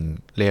สิ่ง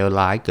เลว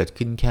ร้ายเกิด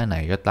ขึ้นแค่ไหน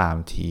ก็ตาม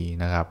ที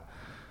นะครับ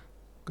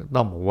ก็ต้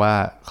องบอกว่า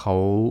เข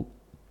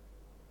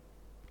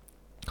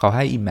าใ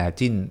ห้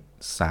imagine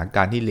สถานก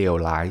ารณ์ที่เลว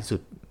ร้ายสุ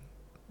ด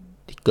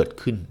ที่เกิด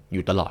ขึ้นอ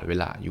ยู่ตลอดเว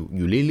ลาอ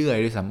ยู่เรื่อย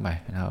ๆด้วยซ้ำไป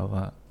นะครับ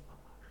ว่า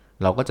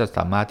เราก็จะส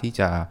ามารถที่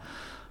จะ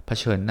เผ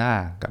ชิญหน้า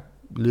กับ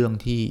เรื่อง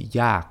ที่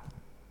ยาก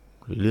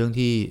หรือเรื่อง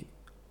ที่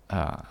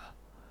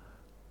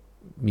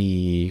มี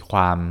คว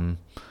าม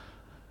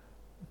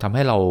ทำใ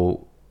ห้เรา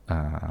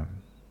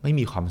ไม่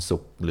มีความสุ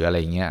ขหรืออะไร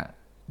เงี้ย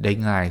ได้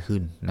ง่ายขึ้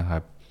นนะครั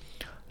บ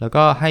แล้ว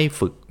ก็ให้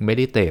ฝึก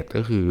meditate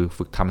ก็คือ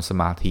ฝึกทำส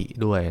มาธิ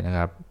ด้วยนะค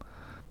รับ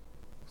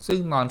ซึ่ง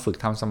นอนฝึก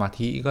ทำสมา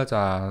ธิก็จ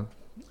ะ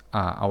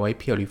เอาไว้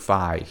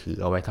purify คือ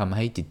เอาไว้ทำใ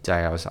ห้จิตใจ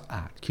เราสะอ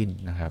าดขึ้น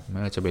นะครับไม่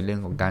ว่าจะเป็นเรื่อ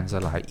งของการส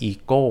ลายอี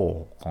โก้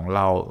ของเ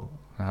รา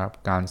นะครับ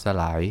การส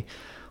ลาย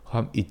ควา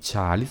มอิจฉ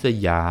าริษ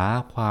ยา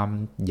ความ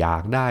อยา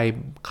กได้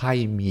ใคร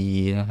มี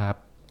นะครับ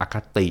อค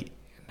ติ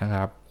นะค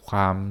รับคว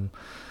าม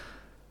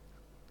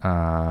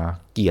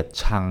เกลียด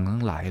ชังทั้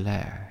งหลายแหล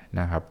ะ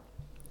นะครับ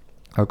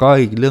แล้วก็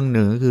อีกเรื่องห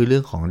นึ่งก็คือเรื่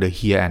องของ the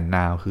here and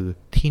now คือ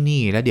ที่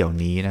นี่และเดี๋ยว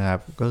นี้นะครับ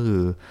ก็คื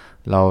อ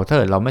ถ้าเ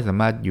กิดเราไม่สา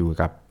มารถอยู่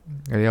กับ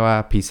เรียกว่า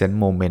present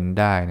moment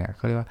ได้เนี่ยเข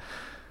าเรียกว่า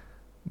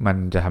มัน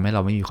จะทำให้เร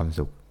าไม่มีความ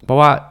สุขเพราะ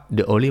ว่า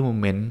the only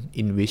moment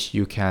in which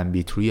you can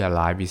be truly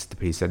alive is the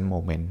present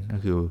moment ก็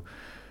คือ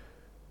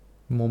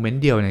โมเมน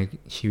ต์เดียวใน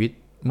ชีวิต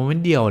โมเมน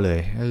ต์เดียวเลย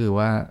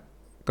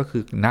ก็คื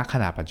อณข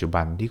ณะปัจจุ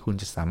บันที่คุณ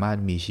จะสามารถ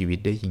มีชีวิต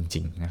ได้จ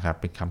ริงๆนะครับ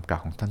เป็นคำกล่า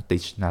วของท่านติ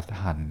ชนัท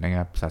หันนะค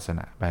รับศาสน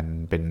าเ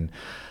ป็น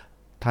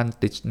ท่าน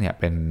ติชเนี่ย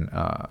เป็น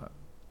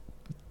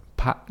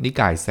พระนิ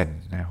กายเซน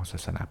นะของศา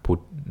สนาพุท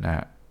ธน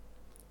ะ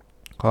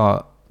ก็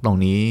ตรง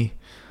นี้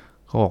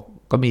เขา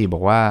ก็มีบ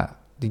อกว่า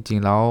จริง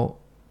ๆแล้ว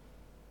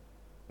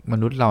ม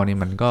นุษย์เราเนี่ย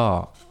มันก็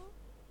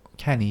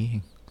แค่นี้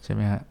ใช่ไห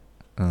มฮะ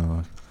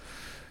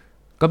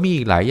ก็มี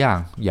อีกหลายอย่าง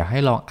อยากให้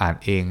ลองอ่าน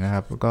เองนะค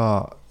รับก็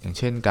อย่าง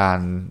เช่นการ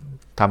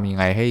ทำยัง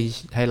ไง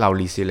ให้เรา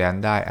resilient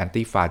ได้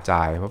anti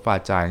fragile เพราะ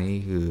fragile นี่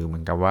คือเหมื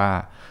อนกับว่า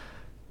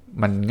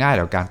มันง่าย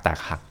ต่อการแตก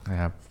หักน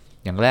ะครับ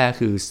อย่างแรก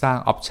คือสร้าง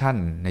ออปชัน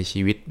ใน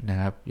ชีวิตนะ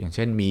ครับอย่างเ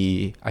ช่นมี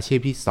อาชีพ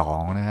ที่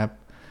2นะครับ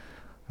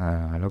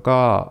แล้วก็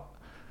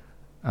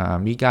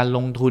มีการล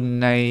งทุน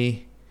ใน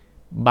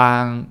บา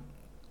ง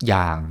อ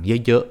ย่าง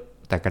เยอะ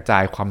ๆแต่กระจา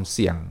ยความเ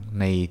สี่ยง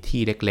ใน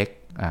ที่เล็ก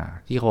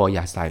ๆที่เขาอ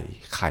ย่าใส่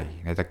ไข่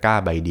ในตะกร้า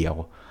ใบเดียว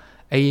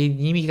ไอ้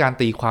นี้มีการ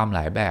ตีความหล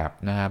ายแบบ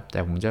นะครับแต่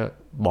ผมจะ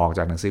บอกจ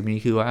ากหนังสือ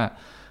นี้คือว่า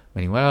หมา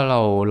ยถึงว่า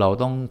เรา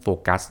ต้องโฟ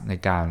กัสใน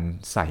การ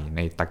ใส่ใน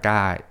ตะกร้า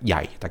ให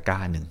ญ่ตะกร้า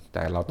หนึ่งแ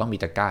ต่เราต้องมี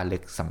ตะกร้าเล็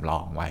กสำรอ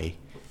งไว้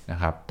นะ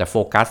ครับแต่โฟ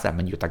กัส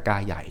มันอยู่ตะกร้า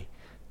ใหญ่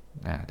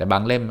แต่บา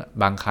งเล่ม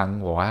บางครั้ง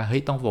บอกว่าเฮ้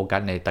ยต้องโฟกั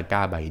สในตะกร้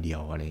าใบเดีย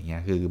วอะไรเงี้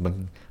ยคือมัน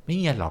ไม่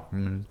มีหรอกมั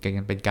น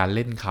เป็นการเ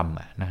ล่นค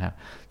ำนะครับ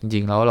จริ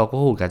งๆแล้วเราก็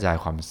กระจาย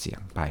ความเสี่ย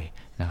งไป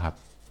นะครับ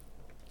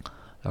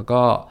แล้ว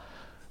ก็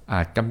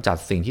กำจัด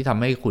สิ่งที่ท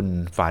ำให้คุณ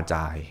ฝ่าใจ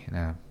น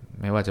ะ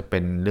ไม่ว่าจะเป็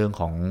นเรื่อง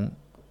ของ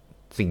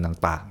สิ่ง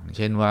ต่างๆเ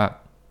ช่นว่า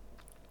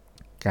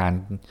การ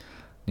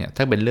เนี่ย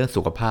ถ้าเป็นเรื่อง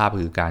สุขภาพ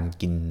คือการ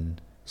กิน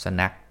สแ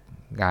น็ค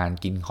การ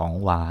กินของ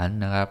หวาน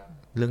นะครับ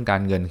เรื่องกา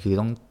รเงินคือ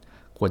ต้อง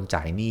ควร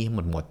จ่ายหนี้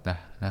หมดนะ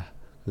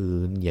คือ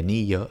อย่าห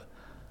นี้เยอะ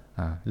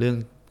เรื่อง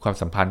ความ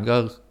สัมพันธ์ก็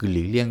คือห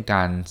ลีกเลี่ยงก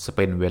ารสเป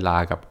นเวลา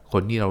กับค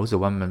นที่เรารู้สึก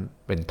ว่ามัน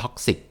เป็นท็อก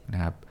ซิกน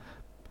ะครับ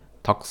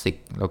ท็อกซิก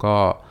แล้วก็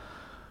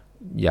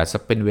อย่าส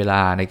เปนเวล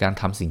าในการ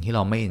ทำสิ่งที่เร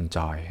าไม่เอนจ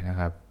อยนะ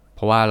ครับเพ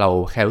ราะว่าเรา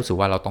แค่รู้สึก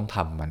ว่าเราต้องท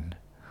ำมัน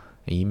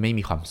อย่างนี้ไม่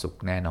มีความสุข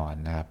แน่นอน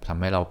นะครับทำ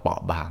ให้เราเปราะ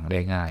บางได้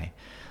ง่าย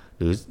ห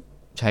รือ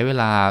ใช้เว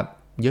ลา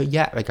เยอะแย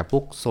ะไปกับพ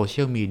วกโซเชี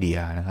ยลมีเดีย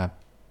นะครับ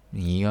อ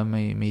ย่างนี้ก็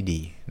ไม่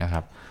ดีนะค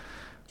รับ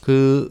คื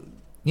อ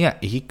เนี่ย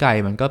อิคิไก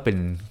มันก็เป็น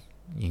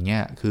อย่างเงี้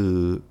ยคือ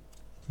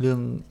เรื่อง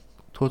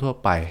ทั่ว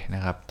ๆไปน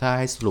ะครับถ้าใ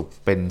ห้สรุป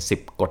เป็น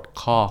10กฎ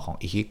ข้อของ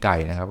อิคิไก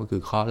นะครับก็คื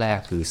อข้อแรก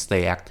คือ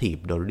stay active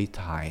don't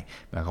retire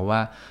หมายความว่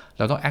าเ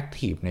ราต้อง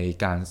active ใน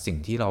การสิ่ง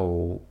ที่เรา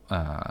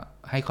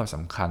ให้ความส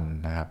ำคัญ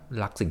นะครับ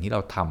รักสิ่งที่เร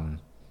าท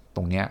ำต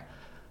รงเนี้ย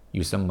อ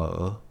ยู่เสมอ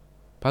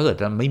ถ้าเกิด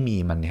เราไม่มี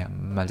มันเนี่ย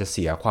มันจะเ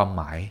สียความห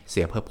มายเ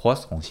สีย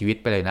purpose ของชีวิต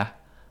ไปเลยนะ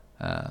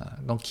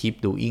ต้อง keep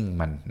doing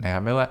มันนะครั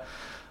บไม่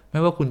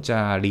ว่าคุณจะ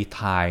รีไท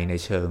ร์ใน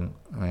เชิง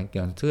อ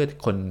ย่างที่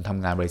คนท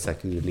ำงานบริษัท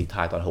คือรีไท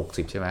ร์ตอน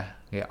60ใช่ไหม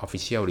เรียก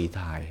official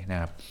retire นะ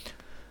ครับ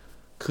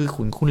คือ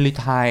คุณรี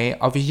ไทร์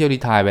official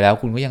retire ไปแล้ว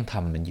คุณก็ยังท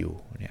ำมันอยู่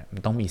เนี่ยมั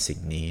นต้องมีสิ่ง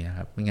นี้นะค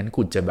รับไม่งั้น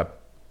คุณจะแบบ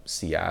เ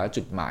สีย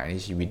จุดหมายใน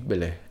ชีวิตไป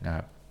เลยนะค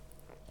รับ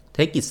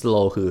take it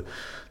slow คือ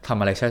ทำ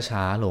อะไร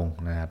ช้าๆลง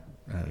นะครับ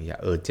อย่า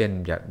urgent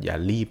อย่า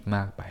รีบม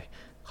ากไป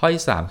ข้อ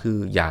ที่3คือ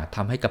อย่าท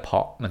ำให้กระเพา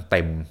ะมันเ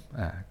ต็ม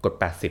กด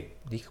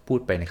80ที่พูด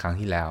ไปในครั้ง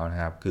ที่แล้วน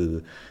ะครับคือ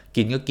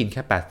กินก็กินแ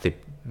ค่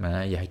80น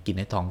ะอย่าให้กิน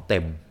ให้ท้องเต็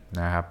ม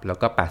นะครับแล้ว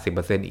ก็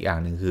 80% อีกอย่า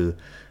งหนึ่งคือ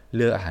เ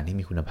ลือกอาหารที่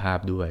มีคุณภาพ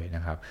ด้วยน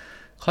ะครับ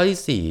ข้อ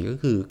ที่4ก็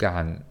คือกา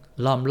ร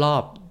ล้อมรอ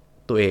บ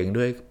ตัวเอง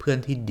ด้วยเพื่อน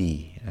ที่ดี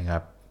นะครั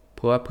บเพ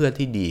ราะว่าเพื่อน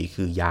ที่ดี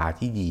คือยา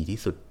ที่ดีที่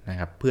สุดนะ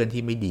ครับเพื่อน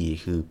ที่ไม่ดี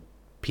คือ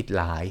พิษ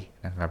ร้าย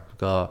นะครับ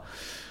ก็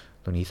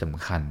ตรงนี้ส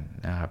ำคัญ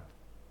นะครับ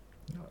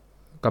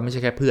ก็ไม่ใช่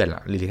แค่เพื่อนหร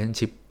อก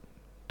relationship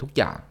ทุก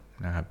อย่าง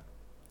นะครับ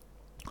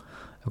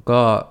แล้วก็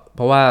เพ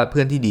ราะว่าเ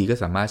พื่อนที่ดีก็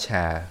สามารถแช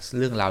ร์เ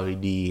รื่องราว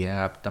ดีๆนะ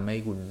ครับทำให้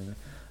คุณ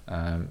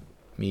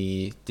มี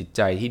จิตใ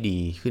จที่ดี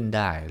ขึ้นไ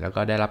ด้แล้วก็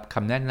ได้รับค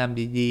ำแนะน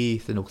ำดี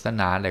ๆสนุกส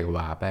นานอะไรก็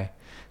ว่าไป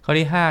ข้อ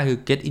ที่5คือ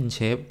get in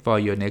shape for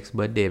your next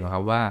birthday หมายคว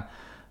ามว่า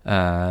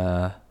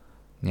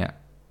เนี่ย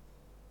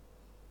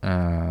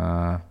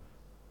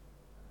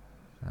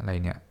อะไร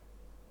เนี่ย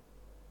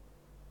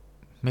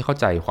ไม่เข้า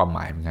ใจความหม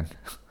ายเหมือนกัน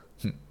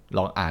ล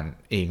องอ่าน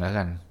เองแล้ว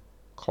กัน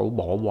เขาบ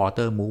อกว่า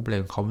water move อะไร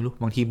เขาไม่รู้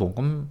บางทีผม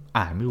ก็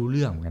อ่านไม่รู้เ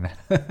รื่องเหมือนกันนะ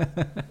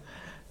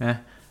นะ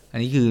อัน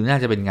นี้คือน่า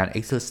จะเป็นงาน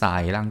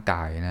exercise ร่างก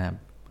ายนะครับ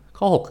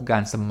ข้อ6คือกา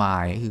ร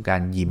smile คือกา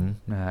รยิ้ม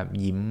นะครับ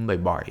ยิ้ม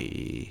บ่อย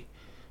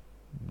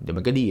ๆเดี๋ยว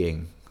มันก็ดีเอง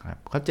ครับ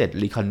ข้อ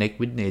7 reconnect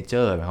with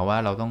nature หมายความว่า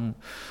เราต้อง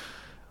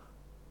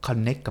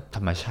connect กับธ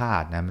รรมชา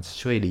ตินะมันจะ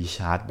ช่วยรีช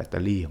าร์จแบตเตอ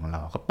รี่ของเร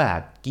าข้อ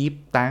8 give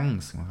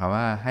thanks หมายความ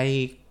ว่าให้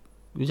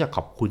รู้จักข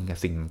อบคุณกับ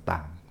สิ่งต่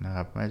าง นะค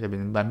รับไม่ว่าจะเป็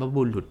นบรรพ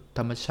บุรุษธ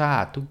รรมชา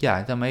ติทุกอย่าง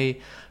จะไม่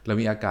เรา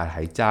มีอากาศห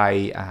ายใจ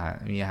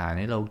มีอาหาร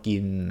ให้เรากิ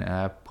นนะค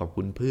รับขอบ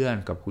คุณเพื่อน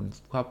ขอบคุณ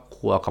ครอบค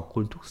รัวขอบคุ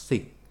ณทุก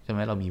สิ่งใช่ไหม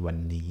เรามีวัน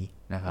นี้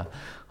นะครับ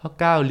ข้อ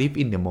9 live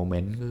in the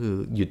moment ก็คือ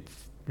หยุด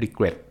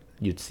regret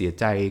หยุดเสีย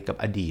ใจกับ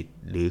อดีต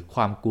หรือค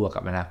วามกลัวกั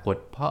บอนาคต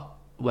เพราะ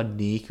วัน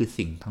นี้คือ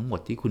สิ่งทั้งหมด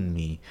ที่คุณ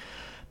มี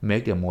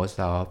make the most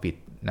out of it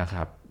นะค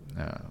รับ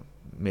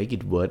make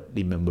it worth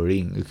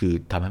remembering ก็คือ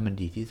ทำให้มัน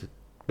ดีที่สุด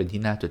เป็น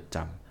ที่น่าจดจ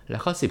ำและ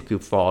ข้อ10คือ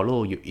follow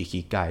your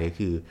ikigai ก็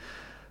คือ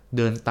เ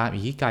ดินตามอิ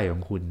คิไกขอ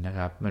งคุณนะค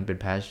รับมันเป็น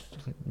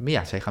ไม่อย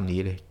ากใช้คำนี้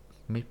เลย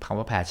ไม่คำ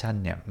ว่า passion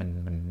เนี่ยมั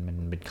น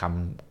เป็นค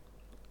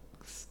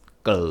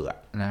ำเก่อ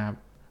นะครับ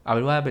เอาเ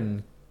ป็นว่าเป็น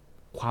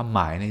ความหม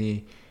ายใน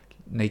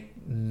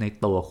ใน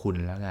ตัวคุณ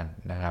แล้วกัน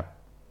นะครับ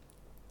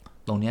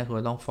ตรงนี้คุณ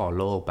ต้อง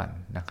follow มัน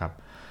นะครับ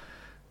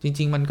จ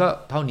ริงๆมันก็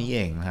เท่านี้เอ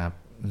งนะครับ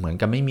เหมือน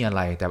กับไม่มีอะไ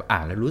รแต่อ่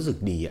านแล้วรู้สึก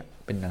ดีอ่ะ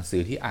เป็นหนังสื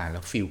อที่อ่านแล้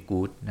ว feel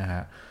good นะฮ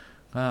ะ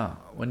ก็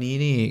วันนี้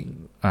นี่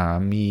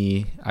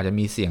อาจจะ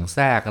มีเสียงแท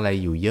รกอะไร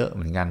อยู่เยอะเ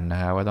หมือนกันนะ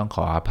ครับว่าต้องข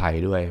ออภัย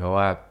ด้วยเพราะ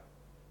ว่า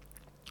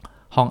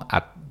ห้องอั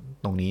ด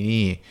ตรงนี้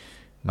นี่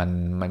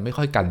มันไม่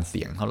ค่อยกันเ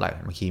สียงเท่าไหร่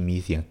บางทีมี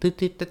เสียง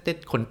ตึ๊ด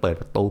คนเปิด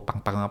ประตูปั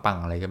ง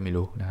อะไรก็ไม่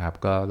รู้นะครับ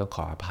ก็ต้องข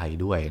ออภัย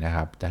ด้วยนะค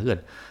รับแต่ถ้าเกิด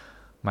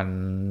มัน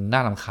น่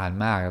ารำคาญ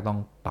มากก็ต้อง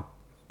ป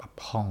รับ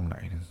ห้องหน่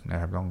อยนึงนะ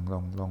ครับ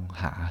ต้อง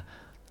หา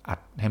อัด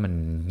ให้มัน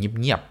เ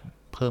งียบ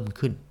ๆเพิ่ม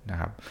ขึ้นนะ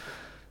ครับ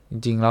จ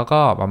ริงๆแล้วก็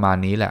ประมาณ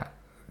นี้แหละ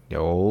เดี๋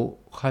ยว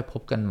ค่อยพ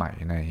บกันใหม่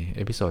ในเ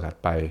อพิโซดถัด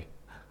ไป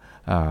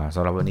ส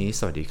ำหรับวันนี้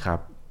สวัสดีครับ